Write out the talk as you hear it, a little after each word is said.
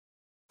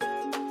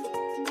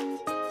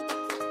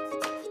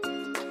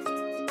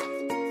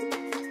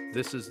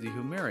This is the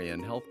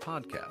Humarian Health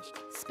Podcast.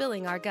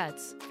 Spilling our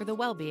guts for the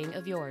well-being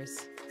of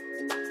yours.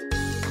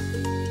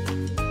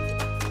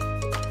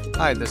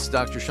 Hi, this is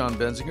Dr. Sean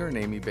Benzinger and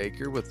Amy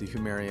Baker with the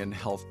Humarian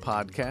Health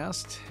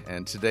Podcast.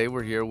 And today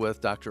we're here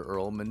with Dr.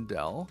 Earl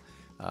Mindell.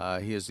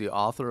 He is the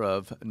author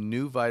of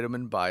New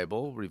Vitamin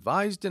Bible,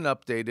 revised and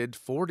updated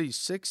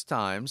 46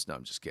 times. No,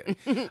 I'm just kidding.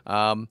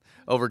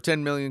 Over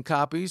 10 million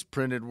copies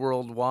printed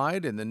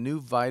worldwide, and the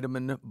New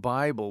Vitamin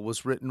Bible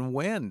was written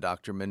when,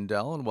 Dr.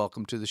 Mindell? And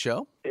welcome to the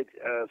show.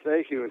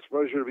 Thank you. It's a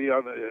pleasure to be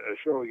on the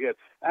show again.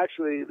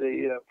 Actually,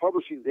 the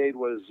publishing date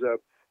was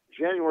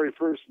January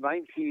 1st,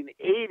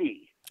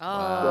 1980. Oh,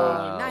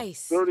 wow.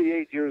 Nice.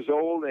 38 years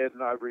old,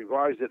 and I've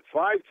revised it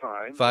 5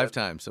 times. 5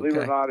 times, okay.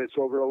 Believe it or not, it's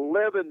over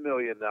 11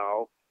 million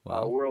now.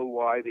 Wow.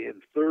 Worldwide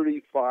in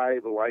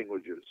 35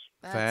 languages.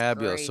 That's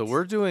Fabulous. great. So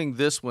we're doing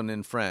this one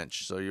in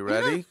French. So you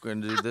ready? We're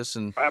going to do this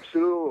in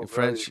Absolutely.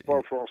 French.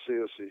 Pas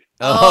français aussi.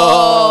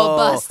 Oh,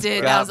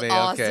 busted. Got That was me.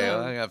 awesome. Okay,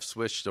 well, I've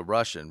switched to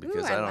Russian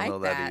because Ooh, I don't like know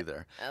that.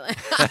 either.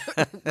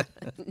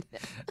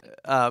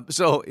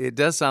 So it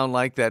does sound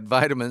like that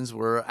vitamins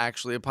were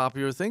actually a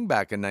popular thing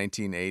back in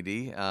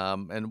 1980.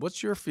 And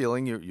what's your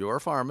feeling? You're a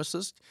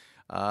pharmacist.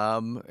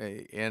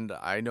 And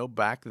I know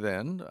back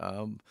then,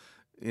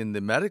 in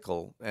the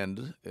medical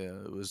end,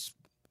 it was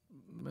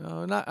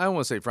not, I don't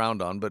want to say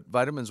frowned on, but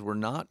vitamins were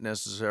not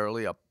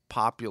necessarily a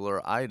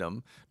popular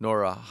item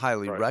nor a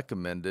highly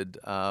recommended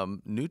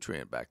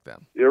nutrient back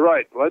then. You're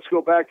right. Let's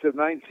go back to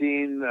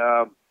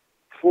 1939,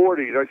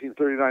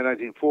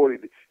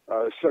 1940.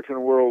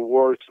 Second World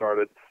War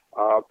started.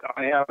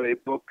 I have a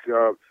book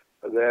that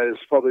is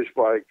published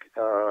by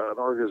an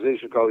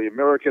organization called the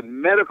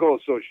American Medical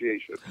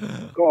Association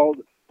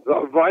called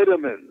The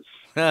Vitamins.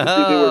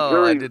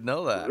 Oh, I didn't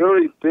know that.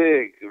 Very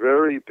big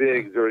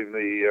during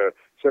the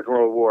Second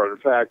World War. In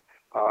fact,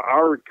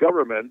 our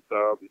government,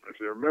 if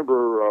you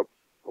remember,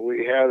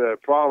 we had a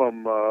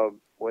problem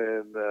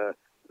when the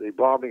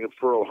bombing of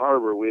Pearl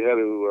Harbor. We had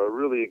to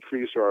really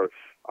increase our,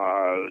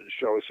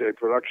 shall we say,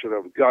 production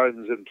of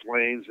guns and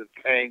planes and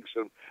tanks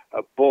and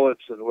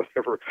bullets and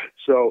whatever.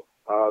 So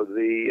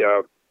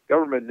the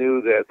government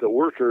knew that the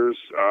workers,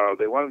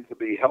 they wanted to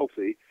be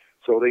healthy,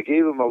 so they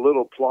gave them a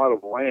little plot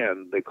of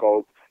land they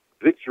called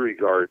Victory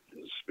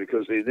Gardens,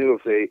 because they knew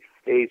if they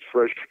ate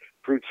fresh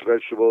fruits,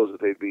 vegetables, that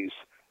they'd be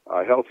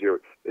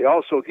healthier. They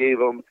also gave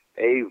them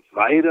a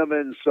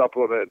vitamin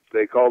supplement.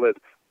 They called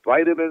it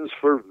Vitamins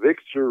for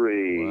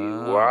Victory.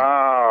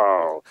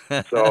 Wow.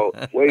 So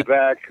way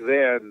back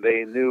then,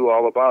 they knew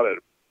all about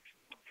it.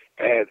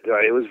 And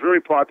it was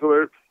very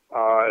popular.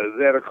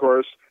 Then, of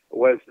course,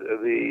 with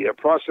the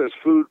processed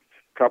food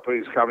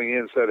companies coming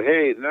in said,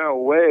 hey, no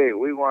way,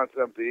 we want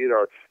them to eat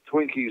our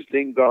Twinkies,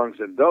 Ding Dongs,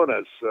 and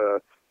donuts,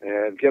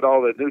 and get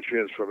all the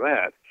nutrients from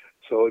that.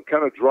 So it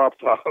kind of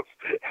dropped off,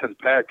 and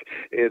back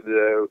in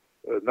the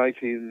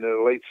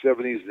late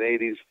 70s and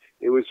 80s,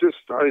 it was just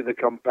starting to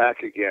come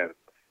back again.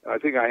 I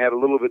think I had a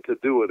little bit to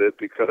do with it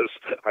because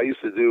I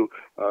used to do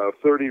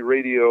 30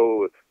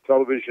 radio,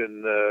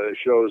 television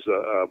shows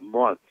a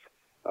month,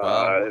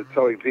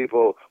 telling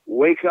people,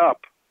 wake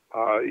up.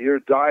 Your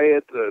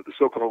diet, the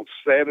so-called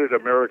standard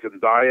American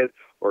diet,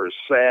 or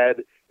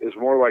SAD, is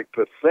more like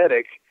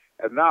pathetic.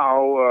 And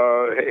now,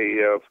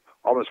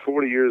 almost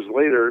 40 years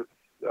later,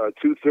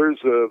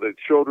 2/3 of the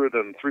children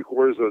and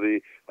 3/4 of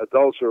the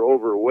adults are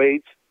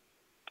overweight,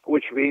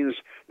 which means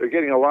they're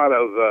getting a lot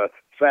of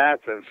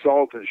fat and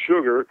salt and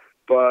sugar,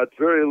 but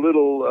very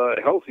little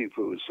healthy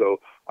food. So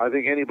I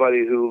think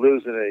anybody who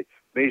lives in a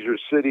major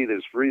city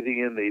that's breathing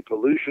in the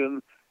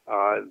pollution,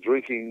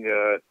 drinking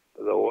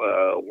the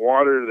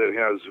water that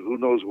has who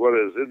knows what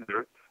is in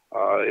there,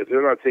 if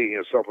they're not taking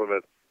a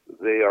supplement,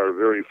 they are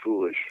very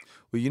foolish.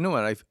 Well, you know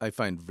what I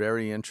find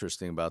very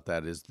interesting about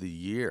that is the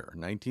year,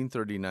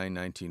 1939,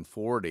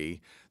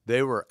 1940,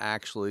 they were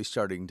actually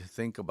starting to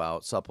think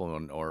about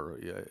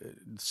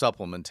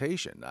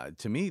supplementation.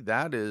 To me,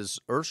 that is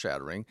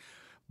earth-shattering.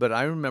 But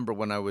I remember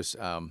when I was,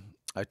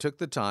 I took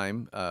the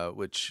time,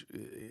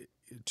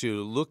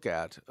 to look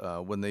at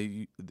when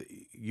the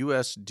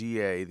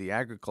USDA, the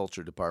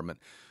Agriculture Department,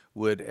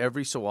 would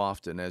every so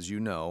often, as you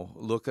know,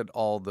 look at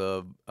all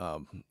the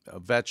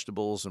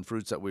vegetables and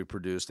fruits that we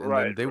produced, and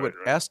then they would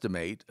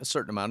estimate a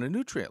certain amount of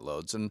nutrient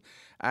loads. And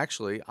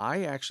actually,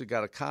 I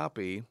got a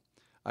copy.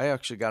 I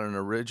actually got an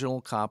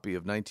original copy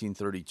of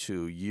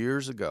 1932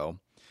 years ago,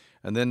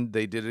 and then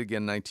they did it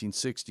again in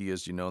 1960,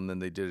 as you know, and then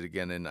they did it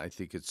again in, I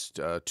think it's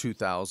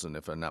 2000,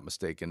 if I'm not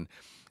mistaken.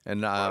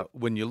 And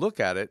when you look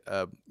at it,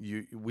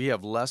 we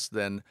have less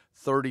than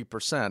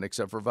 30%,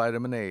 except for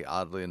vitamin A,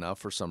 oddly enough,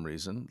 for some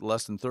reason,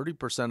 less than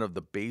 30% of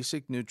the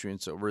basic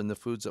nutrients that were in the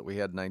foods that we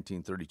had in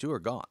 1932 are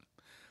gone.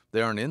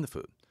 They aren't in the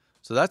food.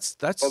 So that's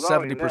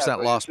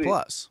 70% loss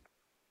plus.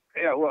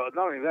 Yeah, well,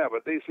 not only that,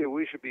 but they say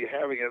we should be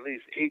having at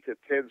least 8 to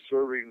 10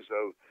 servings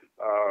of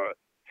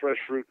fresh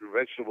fruit and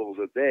vegetables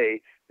a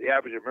day. The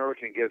average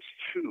American gets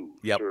 2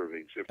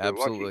 servings if they're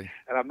lucky.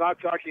 And I'm not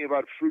talking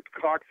about fruit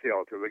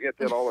cocktail, because I get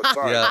that all the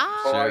time. Yeah,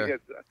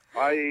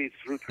 I eat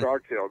fruit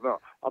cocktail. No,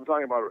 I'm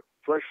talking about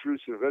fresh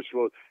fruits and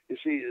vegetables. You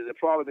see, the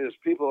problem is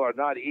people are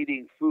not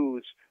eating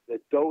foods that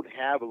don't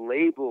have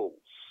labels.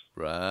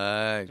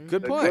 Right.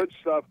 Good The point. good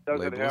stuff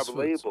doesn't Labelless have foods.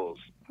 labels.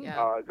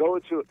 Yeah. Go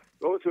into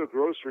a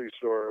grocery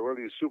store or one of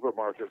these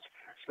supermarkets.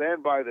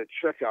 Stand by the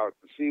checkout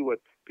and see what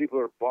people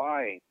are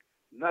buying.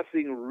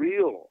 Nothing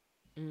real.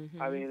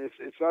 Mm-hmm. I mean,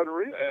 it's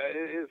unreal.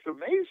 It's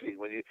amazing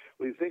when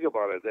you think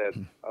about it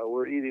that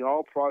we're eating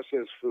all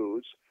processed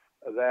foods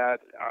that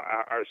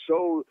are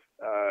so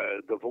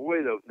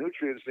devoid of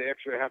nutrients. They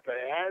actually have to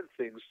add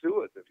things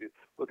to it. If you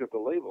look at the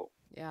label.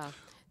 Yeah.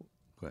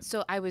 Go ahead.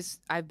 So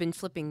I've been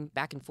flipping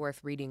back and forth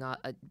reading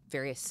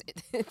various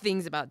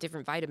things about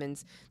different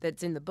vitamins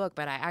that's in the book,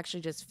 but I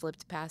actually just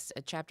flipped past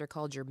a chapter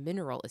called Your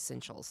Mineral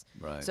Essentials.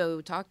 Right.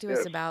 So talk to Yes.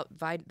 us about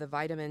the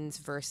vitamins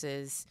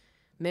versus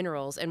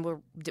minerals.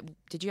 And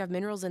did you have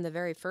minerals in the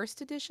very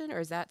first edition, or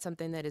is that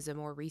something that is a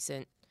more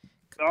recent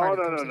part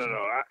of the conversation?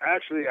 No.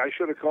 Actually, I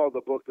should have called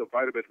the book the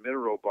Vitamin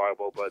Mineral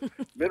Bible, but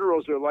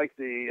minerals are like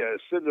the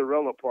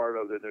Cinderella part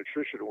of the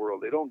nutrition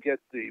world. They don't get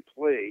the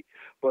play,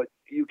 but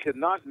you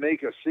cannot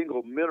make a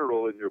single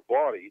mineral in your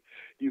body.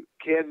 You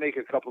can make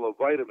a couple of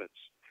vitamins.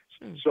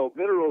 So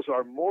minerals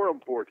are more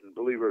important,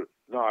 believe it or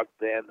not,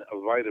 than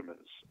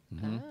vitamins.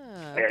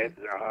 Ah, And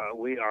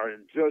we are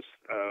just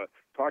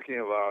talking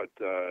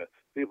about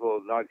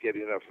people not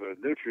getting enough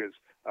nutrients.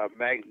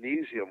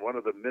 Magnesium, one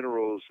of the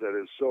minerals that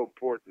is so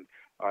important.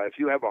 If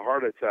you have a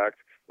heart attack,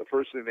 the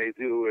first thing they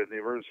do in the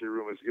emergency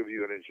room is give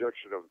you an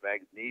injection of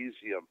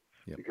magnesium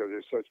because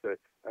there's such a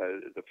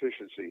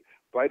deficiency.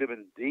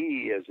 Vitamin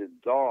D, as in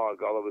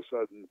dog, all of a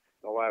sudden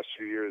in the last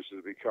few years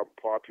has become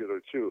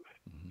popular too.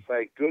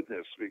 Thank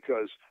goodness,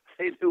 because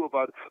they knew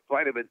about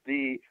vitamin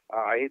D.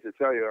 I hate to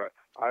tell you,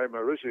 I'm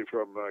originally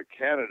from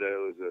Canada.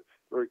 It was a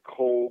very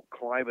cold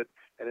climate,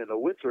 and in the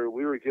winter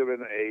we were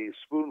given a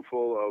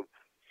spoonful of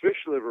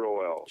fish liver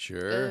oil.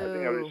 Sure. I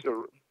think I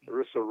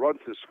used to run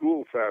to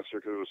school faster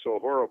because it was so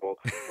horrible.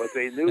 But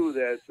they knew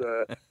that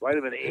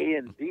vitamin A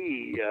and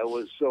D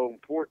was so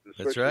important,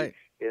 That's especially right.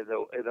 in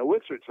the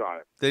winter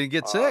time. They didn't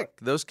get sick.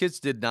 Those kids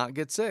did not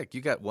get sick.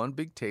 You got one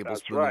big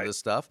tablespoon right. of this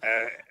stuff.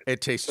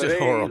 It tasted Today,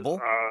 horrible.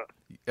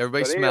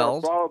 Everybody today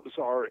smelled. Our problems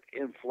are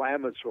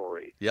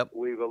inflammatory. Yep.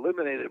 We've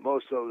eliminated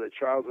most of the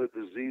childhood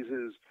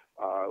diseases.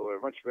 We're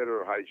much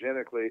better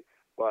hygienically,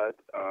 but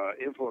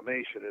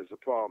inflammation is the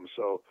problem.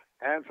 So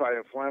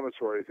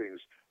anti-inflammatory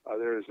things.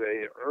 There's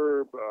a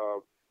herb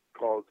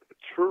called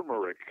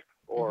turmeric,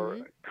 or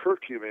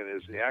curcumin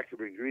is the active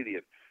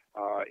ingredient.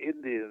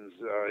 Indians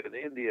in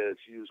India,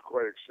 it's used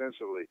quite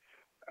extensively.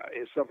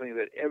 It's something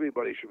that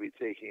everybody should be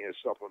taking as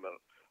a supplement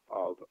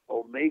of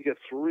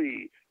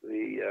omega-3,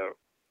 the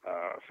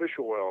fish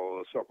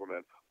oil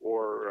supplement,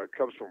 or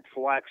comes from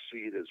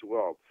flaxseed as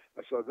well.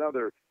 That's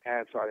another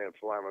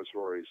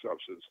anti-inflammatory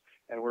substance.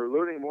 And we're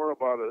learning more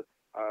about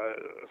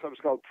something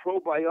called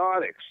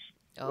probiotics,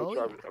 which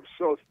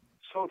I'm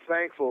so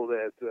thankful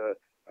that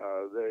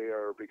they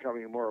are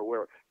becoming more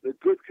aware. The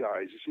good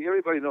guys. You see,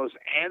 everybody knows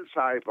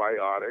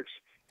antibiotics.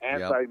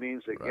 Anti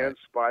means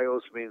against,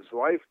 bios means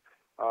life.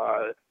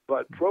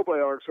 But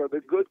probiotics are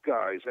the good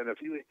guys. And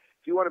if you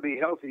want to be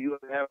healthy, you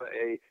have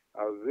a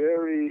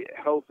very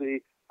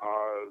healthy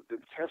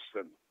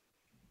intestine,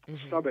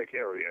 stomach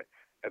area.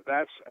 And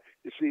that's,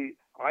 you see,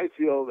 I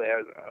feel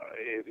that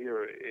if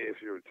your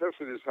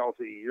intestine is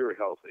healthy, you're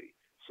healthy.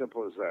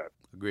 Simple as that.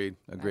 Agreed.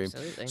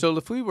 Absolutely. So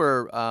if we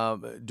were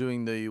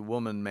doing the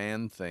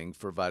woman-man thing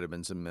for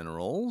vitamins and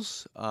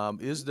minerals,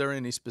 is there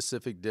any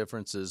specific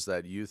differences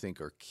that you think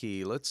are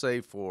key? Let's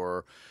say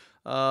for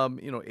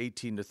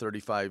 18 to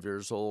 35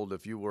 years old,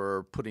 if you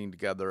were putting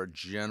together a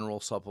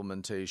general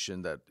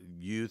supplementation that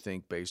you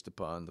think, based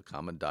upon the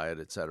common diet,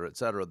 et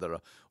cetera, that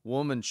a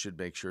woman should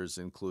make sure is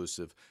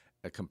inclusive,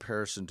 a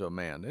comparison to a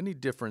man. Any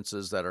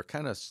differences that are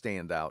kind of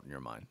stand out in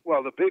your mind?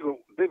 Well, the big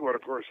one,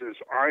 of course, is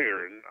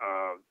iron,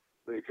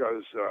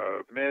 because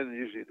men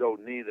usually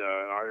don't need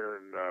an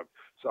iron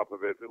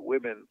supplement.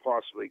 Women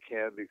possibly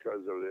can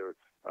because of their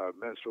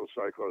menstrual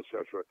cycle,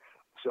 etc.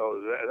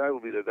 So that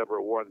would be the number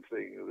one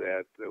thing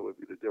that would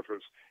be the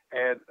difference.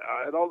 And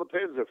it all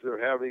depends if they're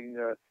having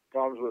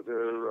problems with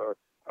their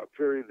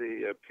period,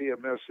 the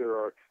PMS. There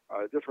are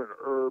different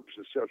herbs,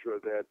 etc.,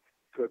 that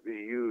could be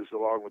used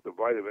along with the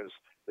vitamins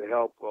to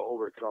help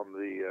overcome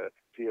the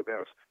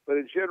PMS. But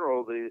in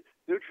general, the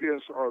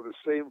nutrients are the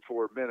same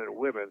for men and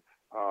women.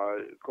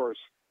 Of course,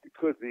 it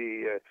could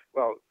be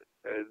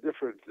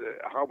different.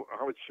 How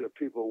much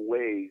people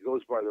weigh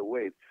goes by the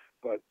weight.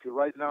 But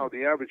right now,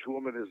 the average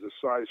woman is a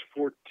size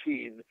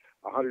 14,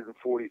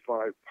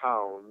 145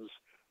 pounds.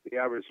 The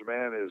average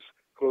man is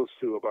close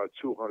to about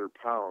 200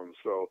 pounds.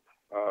 So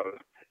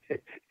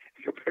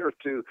compared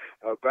to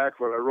back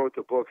when I wrote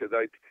the book in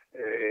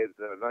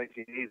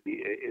 1980,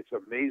 it's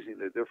amazing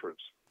the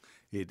difference.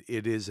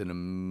 It is an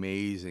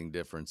amazing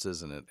difference,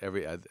 isn't it?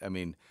 I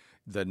mean,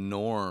 the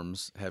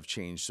norms have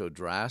changed so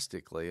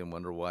drastically, and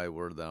wonder why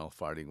we're now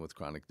fighting with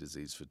chronic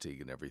disease,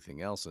 fatigue, and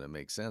everything else. And it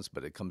makes sense,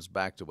 but it comes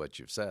back to what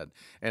you've said.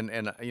 And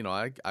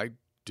I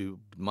do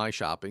my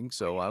shopping,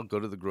 so I'll go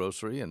to the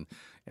grocery and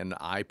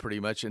I pretty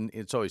much, and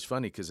it's always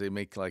funny because they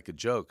make like a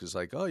joke. It's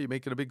like, oh, you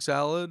making a big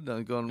salad? And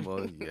I'm going,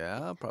 well,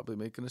 yeah, probably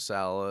making a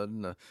salad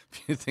and a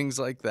few things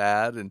like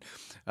that. And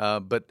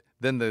but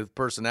then the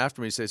person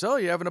after me says, oh,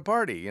 you're having a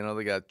party. You know,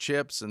 they got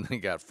chips and they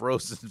got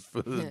frozen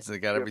foods, they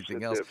got Chips everything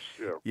and else. dips,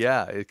 yeah.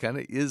 Yeah, it kind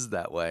of is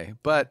that way.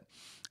 But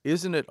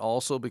isn't it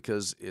also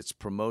because it's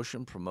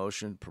promotion,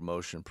 promotion,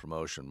 promotion,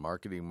 promotion,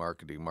 marketing,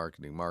 marketing,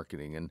 marketing,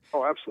 marketing,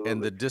 Oh, absolutely.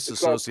 and the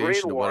It's called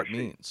disassociation of what it brainwashing.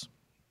 means?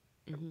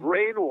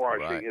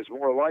 Brainwashing Right. is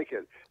more like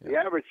it. The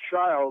average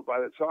child,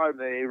 by the time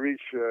they reach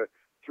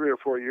 3 or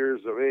 4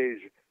 years of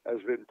age, has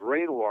been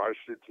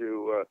brainwashed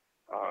into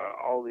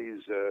all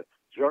these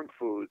junk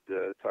food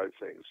type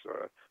things.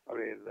 I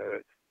mean,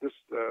 just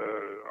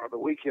on the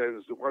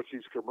weekends to watch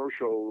these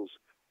commercials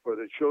for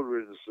the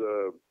children's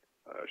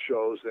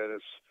shows, and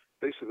it's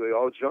basically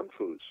all junk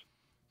foods.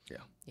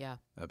 Yeah.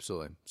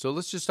 Absolutely. So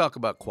let's just talk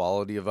about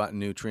quality of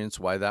nutrients,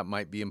 why that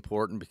might be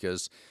important,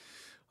 because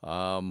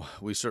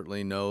we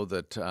certainly know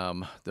that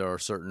there are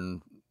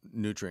certain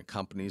nutrient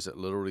companies that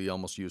literally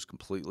almost use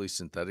completely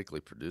synthetically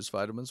produced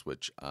vitamins,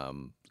 which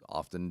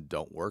often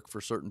don't work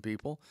for certain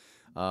people.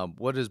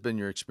 What has been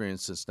your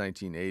experience since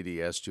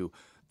 1980 as to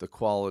the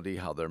quality,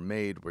 how they're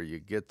made, where you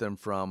get them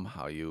from,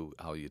 how you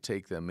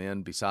take them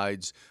in?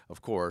 Besides,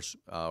 of course,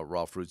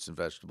 raw fruits and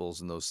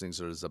vegetables and those things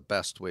are the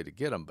best way to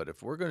get them. But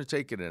if we're going to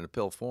take it in a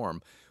pill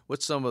form,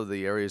 what's some of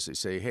the areas they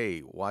say,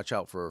 hey, watch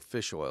out for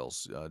fish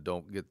oils,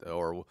 don't get,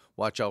 or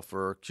watch out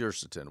for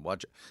quercetin?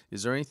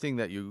 Is there anything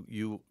that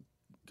you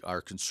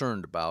are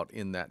concerned about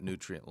in that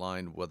nutrient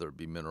line, whether it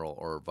be mineral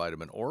or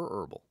vitamin or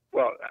herbal?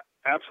 Well,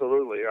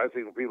 absolutely. I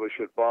think people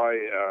should buy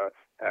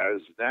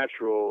as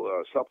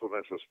natural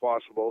supplements as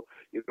possible.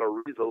 You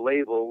know, read the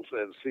labels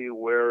and see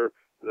where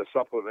the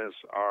supplements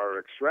are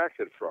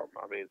extracted from.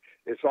 I mean,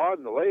 it's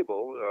on the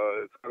label.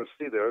 It's going to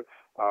see there.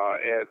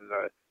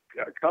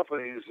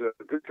 Companies,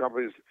 good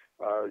companies,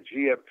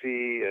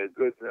 GMP,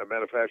 good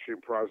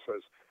manufacturing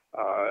process.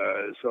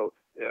 So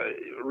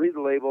read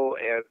the label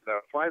and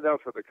find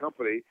out from the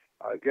company.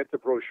 Get the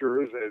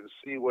brochures and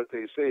see what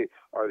they say.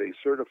 Are they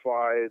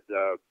certified?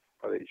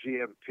 Are they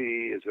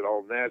GMP? Is it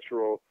all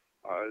natural?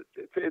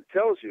 It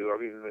tells you.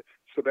 I mean,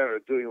 it's a matter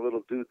of doing a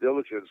little due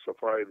diligence to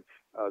find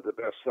the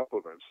best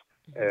supplements.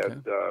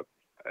 And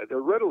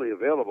they're readily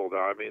available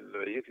now. I mean,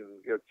 you can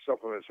get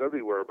supplements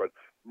everywhere, but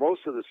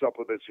most of the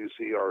supplements you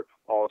see are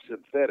all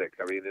synthetic.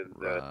 I mean, in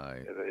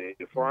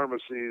the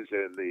pharmacies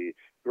and the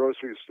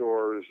grocery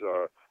stores,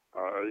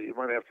 you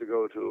might have to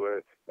go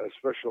to a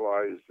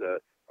specialized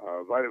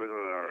vitamin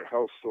or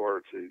health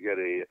store to get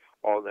a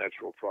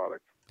all-natural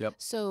product. Yep.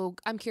 So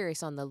I'm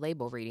curious on the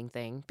label reading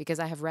thing because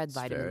I have read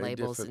vitamin very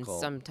labels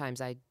difficult. and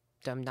sometimes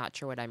I'm not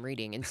sure what I'm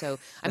reading. And so,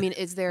 I mean,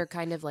 is there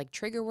kind of like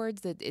trigger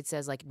words that it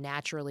says like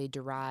naturally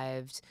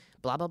derived,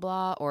 blah, blah,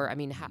 blah? Or, I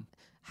mean,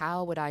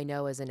 how would I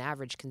know as an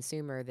average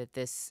consumer that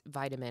this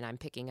vitamin I'm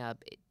picking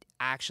up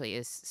actually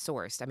is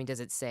sourced? I mean,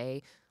 does it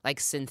say like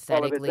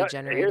synthetically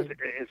generated?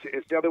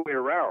 It's the other way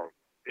around.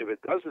 If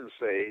it doesn't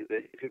say,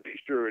 then you can be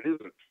sure it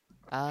isn't.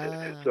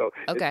 So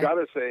okay. it's got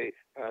to say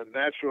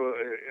natural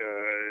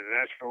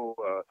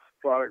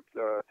product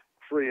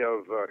free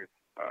of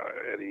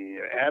any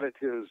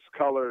additives,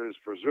 colors,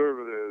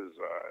 preservatives.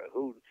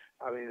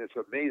 I mean, it's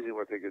amazing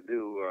what they can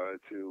do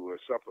to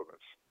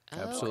supplements.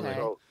 Absolutely. Okay.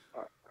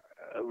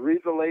 So read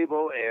the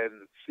label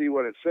and see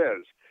what it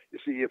says. You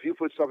see, if you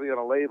put something on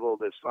a label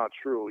that's not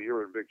true,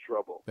 you're in big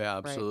trouble. Yeah,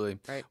 absolutely.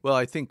 Right. Well,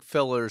 I think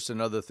fillers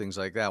and other things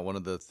like that, one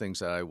of the things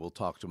that I will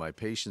talk to my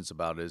patients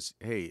about is,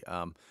 hey,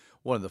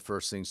 one of the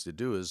first things to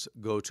do is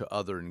go to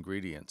other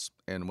ingredients.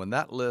 And when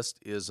that list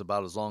is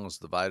about as long as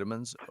the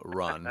vitamins,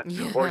 run.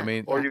 Or, I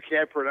mean, or you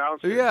can't pronounce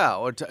it. yeah,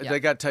 or they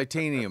got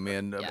titanium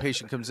in. A Yeah.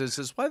 patient comes in and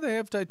says, why do they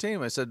have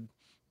titanium? I said,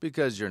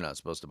 because you're not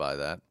supposed to buy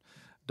that.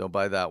 Don't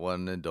buy that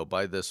one, and don't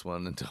buy this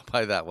one, and don't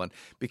buy that one,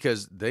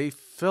 because they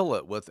fill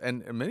it with,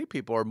 and many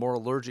people are more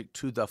allergic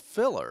to the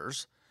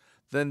fillers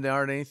than they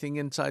are to anything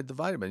inside the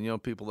vitamin. You know,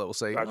 people that will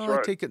say, That's I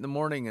right. take it in the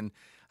morning and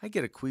I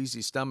get a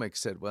queasy stomach.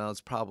 Said, well, it's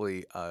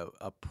probably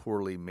a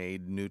poorly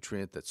made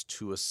nutrient that's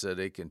too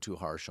acidic and too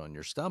harsh on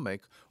your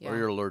stomach, or Yeah.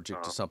 you're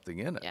allergic to something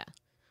in it. Yeah.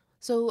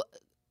 So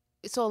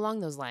along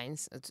those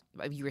lines,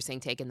 you were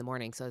saying take in the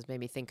morning, so it made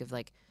me think of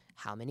like,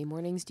 how many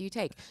mornings do you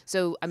take?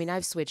 So, I mean,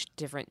 I've switched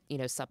different,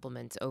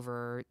 supplements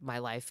over my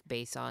life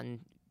based on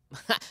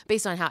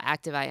how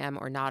active I am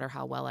or not, or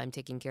how well I'm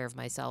taking care of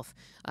myself,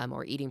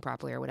 or eating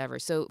properly or whatever.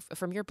 So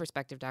from your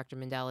perspective, Dr.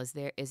 Mendel,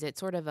 is it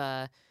sort of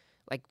a,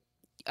 like,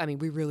 I mean,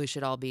 we really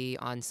should all be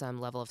on some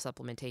level of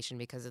supplementation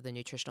because of the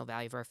nutritional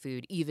value of our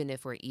food. Even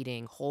if we're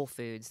eating whole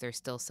foods, there's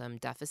still some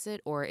deficit?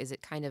 Or is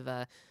it kind of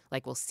a,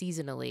 like, well,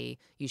 seasonally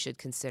you should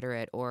consider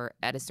it, or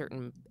at a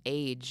certain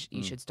age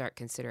you should start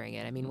considering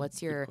it? I mean,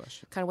 what's your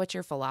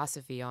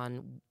philosophy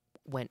on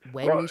when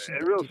Well, we should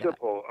it's real do that?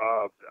 simple.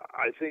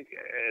 I think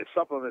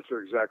supplements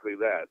are exactly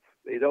that.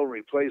 They don't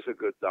replace a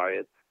good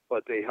diet,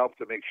 but they help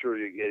to make sure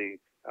you're getting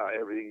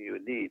everything you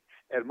need.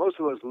 And most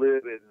of us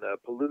live in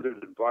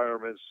polluted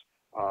environments,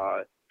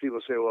 people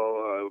say,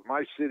 well,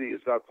 my city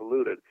is not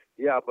polluted.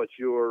 Yeah, but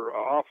your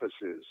office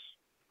is.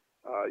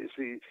 You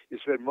see, you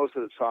spend most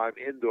of the time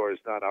indoors,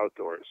 not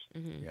outdoors.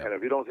 Mm-hmm. Yeah. And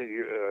if you don't think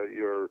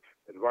your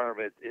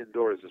environment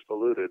indoors is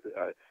polluted,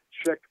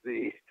 check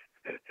the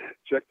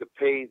check the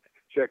paint,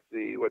 check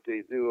what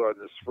they do on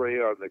the spray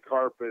on the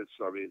carpets.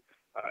 I mean,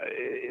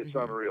 it's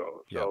Mm-hmm.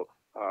 unreal. Yeah. So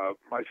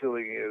my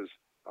feeling is,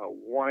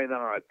 why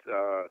not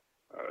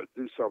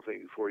do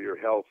something for your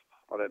health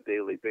on a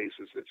daily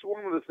basis? It's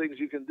one of the things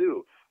you can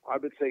do.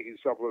 I've been taking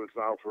supplements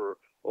now for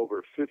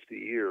over 50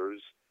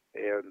 years,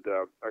 and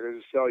I can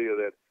just tell you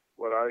that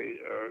when I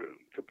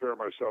compare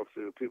myself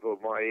to people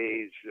of my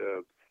age,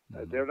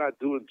 they're not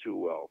doing too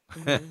well.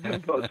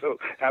 Mm-hmm. Also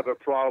have a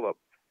problem,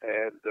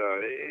 and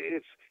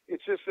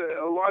it's just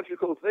a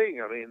logical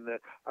thing. I mean,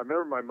 I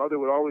remember my mother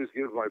would always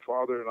give my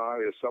father and I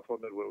a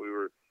supplement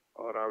when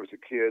I was a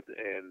kid,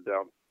 and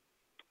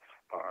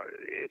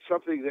it's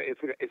something that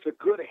it's a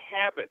good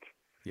habit.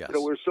 Yes. You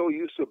know, we're so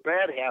used to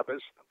bad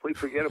habits, we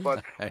forget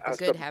about Right. Good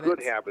some good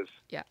habits. habits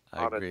Yeah.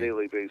 I on a agree.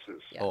 daily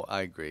basis. Yeah. Oh,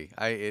 I agree.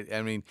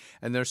 I mean,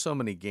 and there's so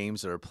many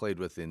games that are played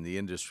within the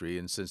industry,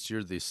 and since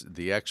you're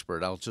the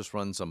expert, I'll just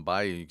run some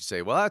by you. You can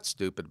say, "Well, that's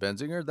stupid,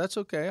 Benzinger. That's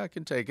okay. I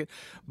can take it."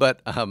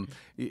 But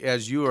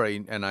as you are,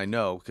 and I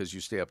know because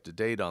you stay up to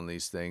date on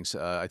these things,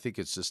 I think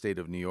it's the state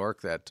of New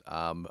York that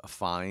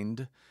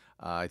fined.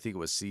 I think it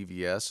was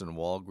CVS and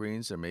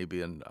Walgreens. There may be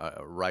a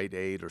Rite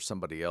Aid or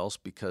somebody else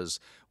because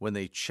when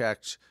they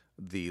checked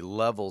the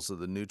levels of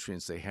the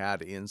nutrients they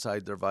had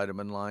inside their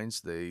vitamin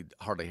lines, they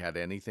hardly had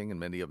anything,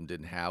 and many of them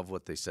didn't have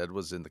what they said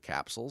was in the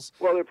capsules.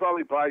 Well, they're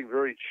probably buying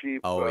very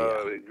cheap Oh,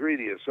 yeah.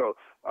 ingredients. So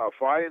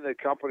find a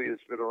company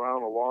that's been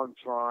around a long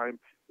time,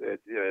 that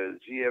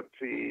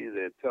GMP,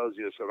 that tells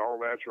you it's an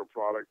all-natural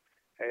product,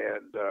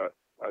 and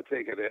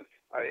take it in.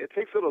 It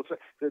takes a little.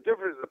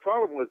 The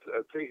problem with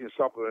taking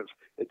supplements,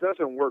 it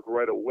doesn't work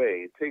right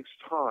away. It takes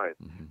time,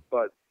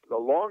 but the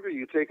longer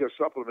you take a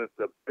supplement,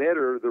 the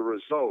better the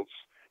results.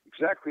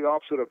 Exactly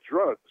opposite of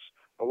drugs.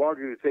 The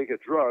longer you take a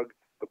drug,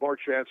 the more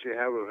chance you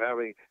have of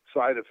having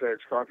side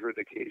effects,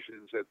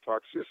 contraindications, and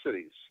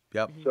toxicities.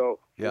 Yep. So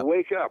Yep.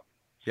 wake up.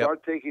 Yep.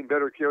 Start taking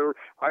better care.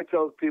 I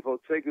tell people,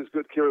 take as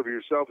good care of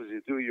yourself as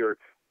you do your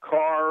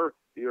car,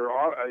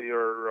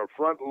 your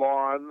front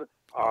lawn,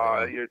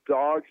 your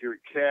dog, your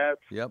cat.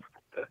 Yep.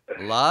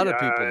 A lot of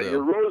people do.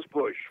 Your rose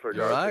bush, for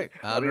You're God's right.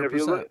 sake. I mean,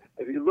 100%.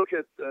 if you look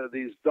at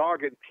these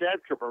dog and cat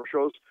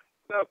commercials,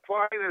 the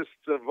finest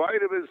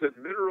vitamins and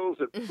minerals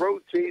and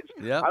proteins.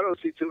 Yep. I don't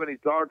see too many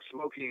dogs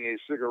smoking a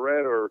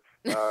cigarette or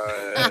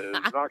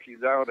knocking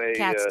down a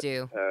Cats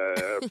do.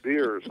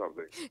 beer or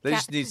something. They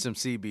just need some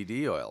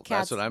CBD oil.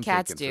 That's what I'm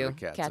cats thinking do. for the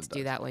cats. Cats and do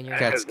dogs. that when you're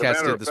As a Cats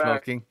matter do of the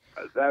fact, smoking.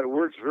 That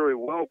works very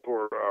well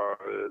for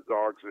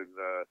dogs and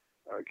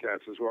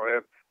cats as well.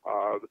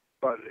 And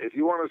but if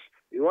you want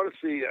to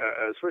see,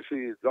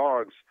 especially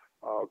dogs,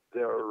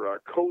 their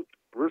coat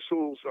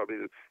bristles. I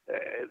mean,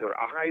 their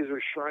eyes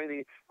are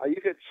shiny. You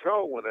can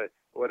tell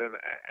when an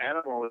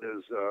animal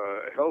is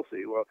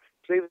healthy. Well,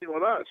 same thing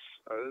with us.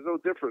 There's no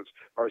difference.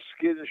 Our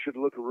skin should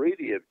look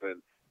radiant,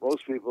 and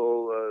most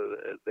people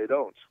they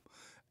don't.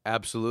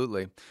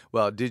 Absolutely.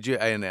 Well, did you?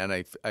 And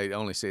I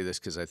only say this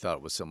because I thought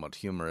it was somewhat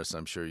humorous.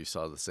 I'm sure you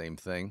saw the same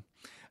thing,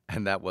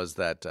 and that was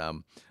that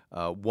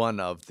one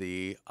of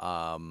the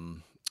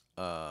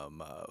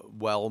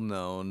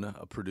well-known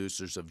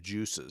producers of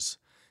juices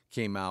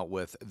came out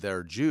with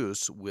their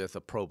juice with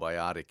a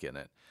probiotic in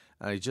it.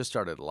 And I just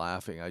started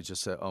laughing. I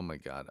just said, oh my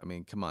God. I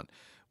mean, come on.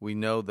 We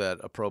know that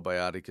a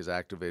probiotic is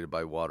activated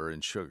by water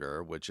and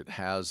sugar, which it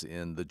has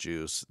in the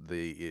juice.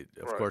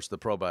 Of course, the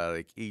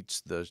probiotic eats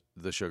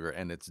the sugar,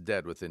 and it's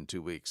dead within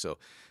 2 weeks. So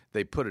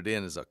they put it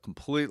in as a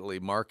completely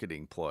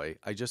marketing ploy.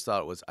 I just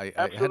thought it was, I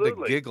had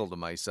to giggle to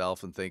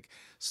myself and think,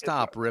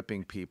 stop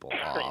ripping people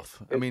off.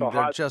 I mean,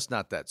 they're just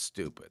not that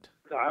stupid.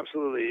 No,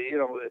 absolutely. You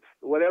know,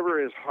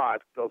 whatever is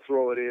hot, they'll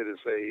throw it in and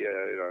say,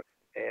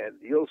 and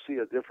you'll see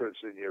a difference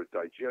in your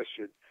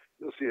digestion.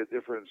 You'll see a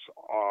difference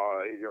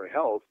in your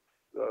health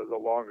the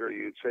longer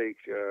you take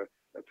a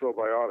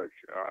probiotic.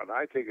 And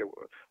I've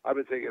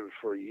been taking it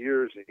for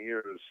years and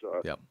years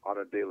on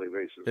a daily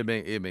basis.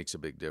 It makes a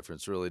big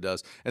difference, really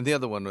does. And the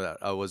other one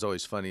that was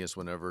always funniest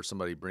whenever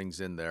somebody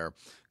brings in their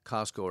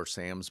Costco or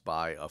Sam's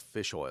buy of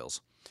fish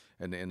oils.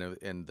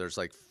 And there's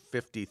like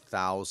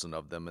 50,000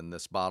 of them in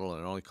this bottle,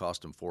 and it only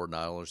cost them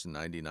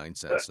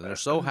 $4.99. And they're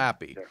so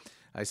happy.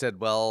 I said,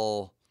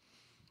 well,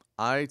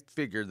 I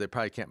figured they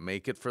probably can't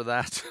make it for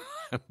that.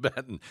 I'm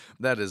betting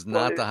that is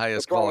not the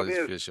highest quality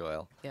fish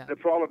oil. Yeah. The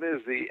problem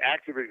is the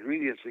active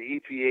ingredients, the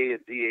EPA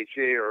and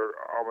DHA, are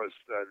almost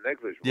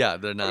negligible. Yeah,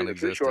 they're non-existent,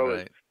 the fish oil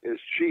right?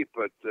 is cheap,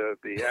 but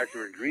the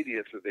active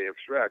ingredients that they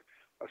extract.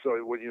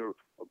 So when you're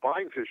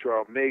buying fish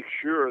oil, make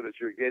sure that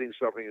you're getting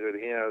something that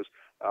has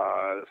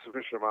a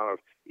sufficient amount of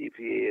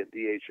EPA and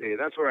DHA. And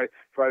that's what I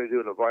try to do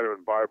in the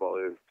Vitamin Bible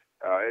is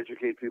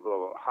educate people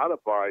about how to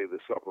buy the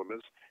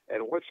supplements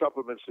and what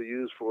supplements to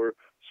use for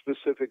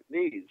specific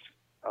needs.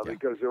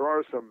 Because there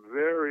are some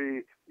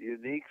very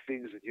unique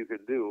things that you can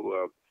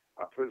do.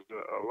 For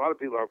instance, a lot of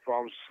people have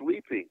problems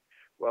sleeping.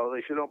 Well,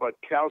 they should know about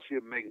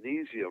calcium,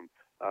 magnesium,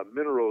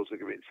 minerals that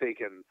can be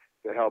taken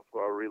to help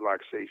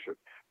relaxation.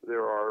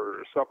 There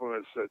are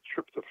supplements,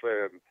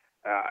 tryptophan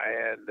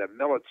and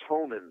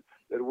melatonin,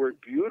 that work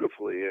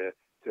beautifully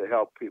to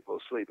help people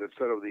sleep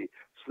instead of the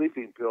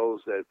sleeping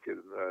pills that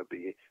can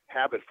be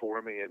habit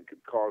forming and can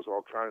cause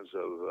all kinds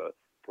of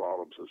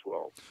problems as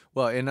well.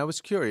 Well, and I was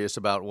curious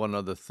about one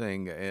other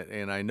thing,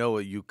 and I know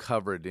you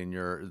covered in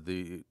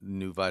the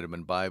New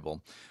Vitamin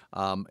Bible,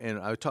 and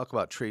I talk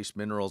about trace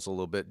minerals a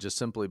little bit, just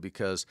simply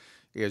because,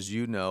 as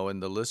you know,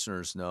 and the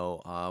listeners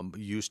know,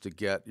 you used to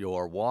get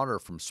your water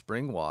from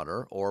spring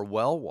water or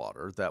well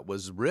water that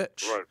was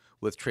rich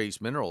with trace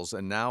minerals,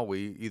 and now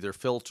we either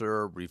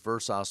filter,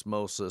 reverse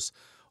osmosis,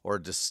 or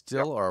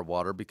distill our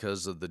water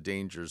because of the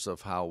dangers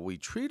of how we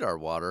treat our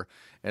water.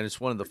 And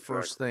it's one of the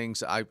first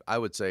things, I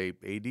would say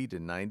 80 to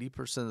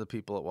 90% of the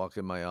people that walk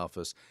in my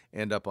office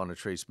end up on a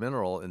trace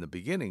mineral in the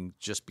beginning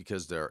just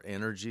because their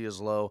energy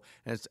is low.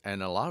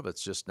 And a lot of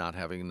it's just not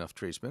having enough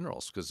trace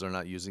minerals because they're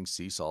not using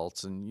sea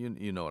salts, and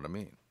you know what I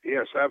mean.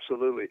 Yes,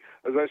 absolutely.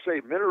 As I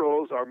say,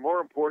 minerals are more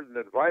important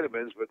than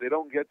vitamins, but they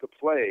don't get the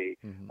play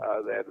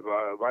that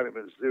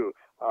vitamins do.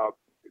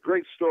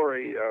 Great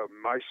story.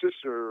 My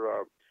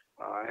sister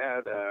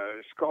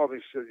she called me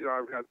and said,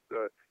 I've got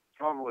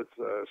problem with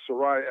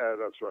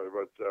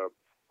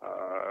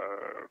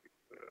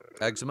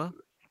eczema?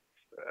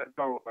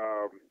 No,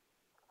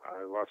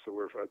 I lost the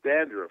word for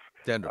dandruff.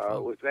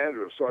 Dandruff. With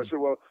dandruff. So I said,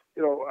 well,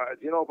 do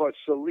you know about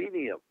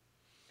selenium?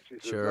 She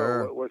said,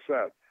 sure. No, what's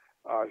that?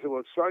 I said,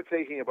 well, start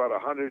taking about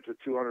 100 to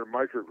 200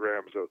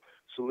 micrograms of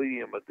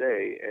selenium a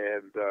day,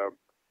 and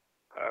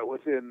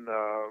within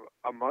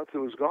a month it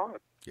was gone.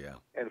 Yeah.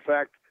 In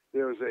fact,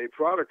 there's a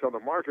product on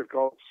the market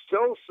called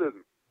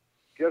Selsun.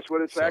 Guess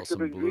what its active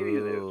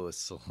ingredient is?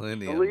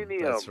 Selenium.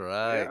 That's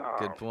right. Yeah,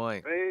 good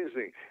point.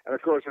 Amazing. And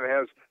of course, it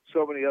has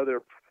so many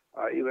other,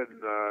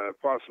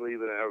 possibly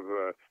even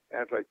have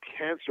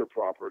anti-cancer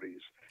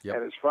properties. Yep.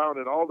 And it's found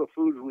in all the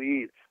foods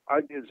we eat,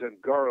 onions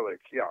and garlic.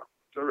 Yeah,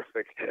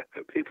 terrific.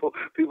 People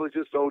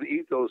just don't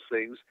eat those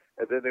things,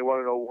 and then they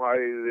want to know why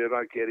they're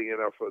not getting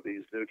enough of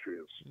these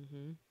nutrients.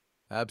 Mm-hmm.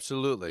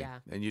 Absolutely. Yeah.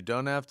 And you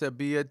don't have to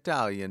be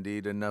Italian to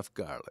eat enough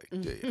garlic,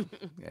 do you?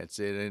 That's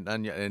it. And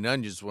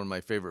onions is one of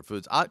my favorite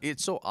foods.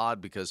 It's so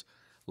odd because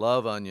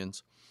love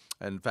onions.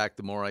 And in fact,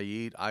 the more I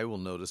eat, I will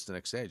notice the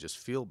next day I just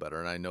feel better.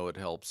 And I know it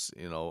helps,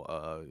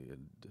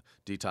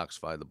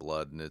 detoxify the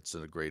blood, and it's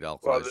a great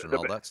alkalizer and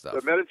all that stuff.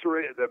 The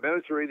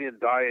Mediterranean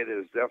diet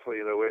is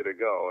definitely the way to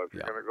go. If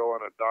you're going to go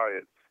on a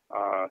diet,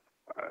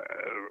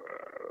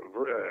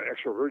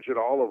 extra virgin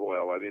olive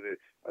oil. I mean,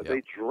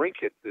 they drink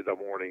it in the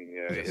morning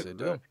yes, in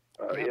they do.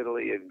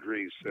 Italy and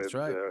Greece. That's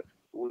and, right.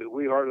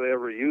 We hardly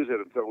ever use it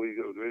until we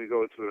go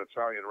to an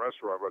Italian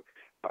restaurant.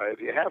 But if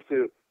you have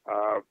to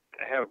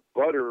have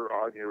butter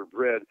on your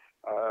bread,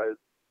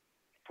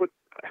 put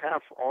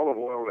half olive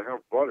oil and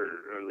half butter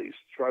at least.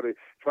 Try this.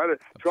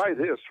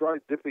 Try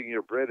dipping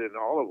your bread in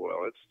olive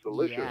oil. It's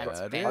delicious. Yeah, it's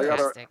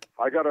fantastic.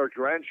 I got our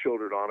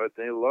grandchildren on it.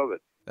 They love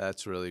it.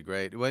 That's really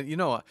great.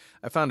 Well,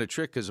 I found a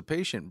trick because a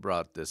patient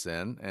brought this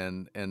in,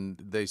 and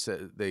they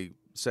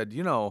said,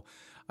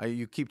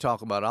 you keep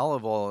talking about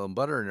olive oil and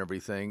butter and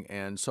everything,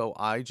 and so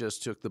I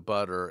just took the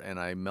butter and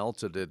I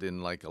melted it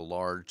in like a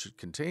large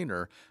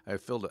container. I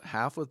filled it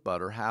half with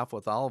butter, half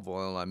with olive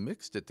oil, and I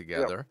mixed it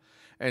together.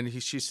 Yep.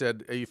 And she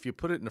said, if you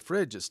put it in the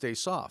fridge, it stays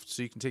soft.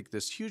 So you can take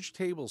this huge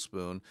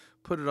tablespoon,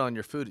 put it on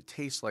your food. It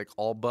tastes like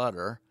all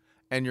butter,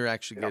 and you're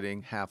actually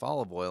getting half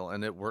olive oil,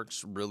 and it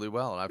works really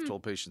well. And I've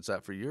told patients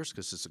that for years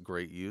because it's a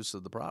great use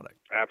of the product.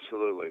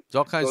 Absolutely. It's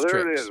all kinds of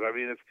tricks. There it is. I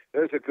mean,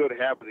 there's a good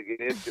habit to get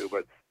into,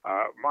 but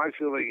my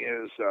feeling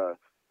is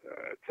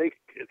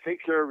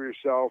take care of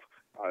yourself.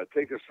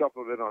 Take a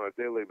supplement on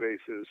a daily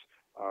basis.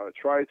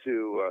 Try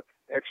to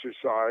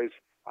exercise.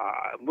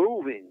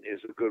 Moving is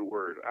a good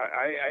word.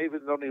 I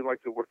even don't even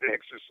like the word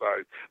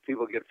exercise.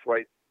 People get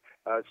frightened.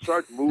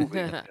 Start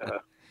moving.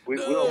 We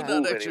don't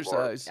move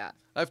exercise. Anymore. Yeah.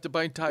 I have to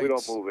buy tights. We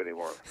don't move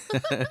anymore.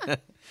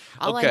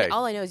 All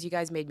I know is you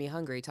guys made me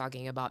hungry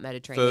talking about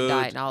Mediterranean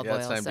diet and olive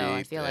oil, so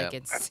I feel like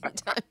it's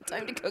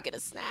time to go get a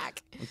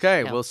snack.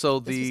 Okay, well, so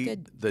the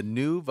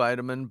New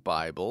Vitamin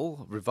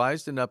Bible,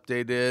 revised and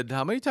updated,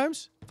 how many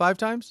times? 5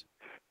 times?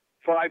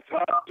 5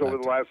 times over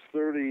the last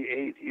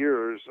 38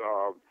 years,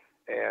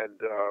 and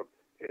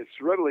it's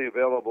readily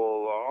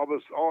available.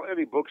 Almost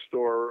any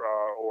bookstore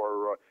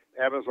or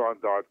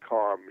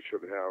Amazon.com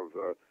should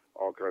have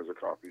all kinds of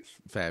copies.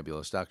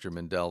 Fabulous. Dr.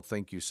 Mindell,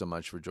 thank you so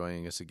much for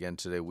joining us again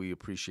today. We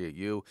appreciate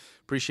you.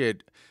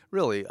 Appreciate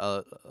really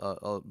a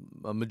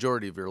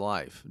majority of your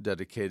life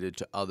dedicated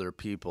to other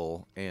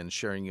people and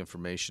sharing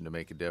information to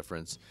make a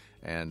difference.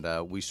 And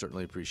we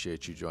certainly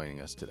appreciate you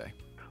joining us today.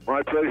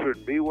 My pleasure.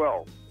 Be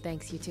well.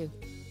 Thanks, you too.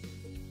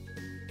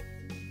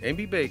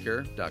 Amy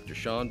Baker, Dr.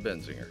 Sean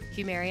Benzinger.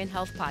 Humarian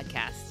Health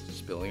Podcast.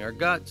 Spilling our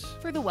guts.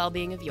 For the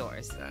well-being of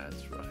yours.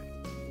 That's right.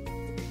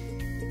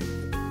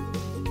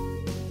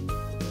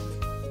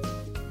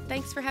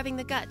 Thanks for having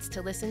the guts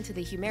to listen to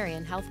the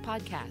Humarian Health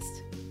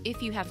Podcast.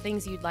 If you have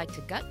things you'd like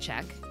to gut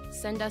check,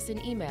 send us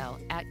an email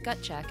at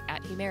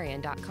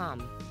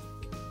gutcheck@humarian.com.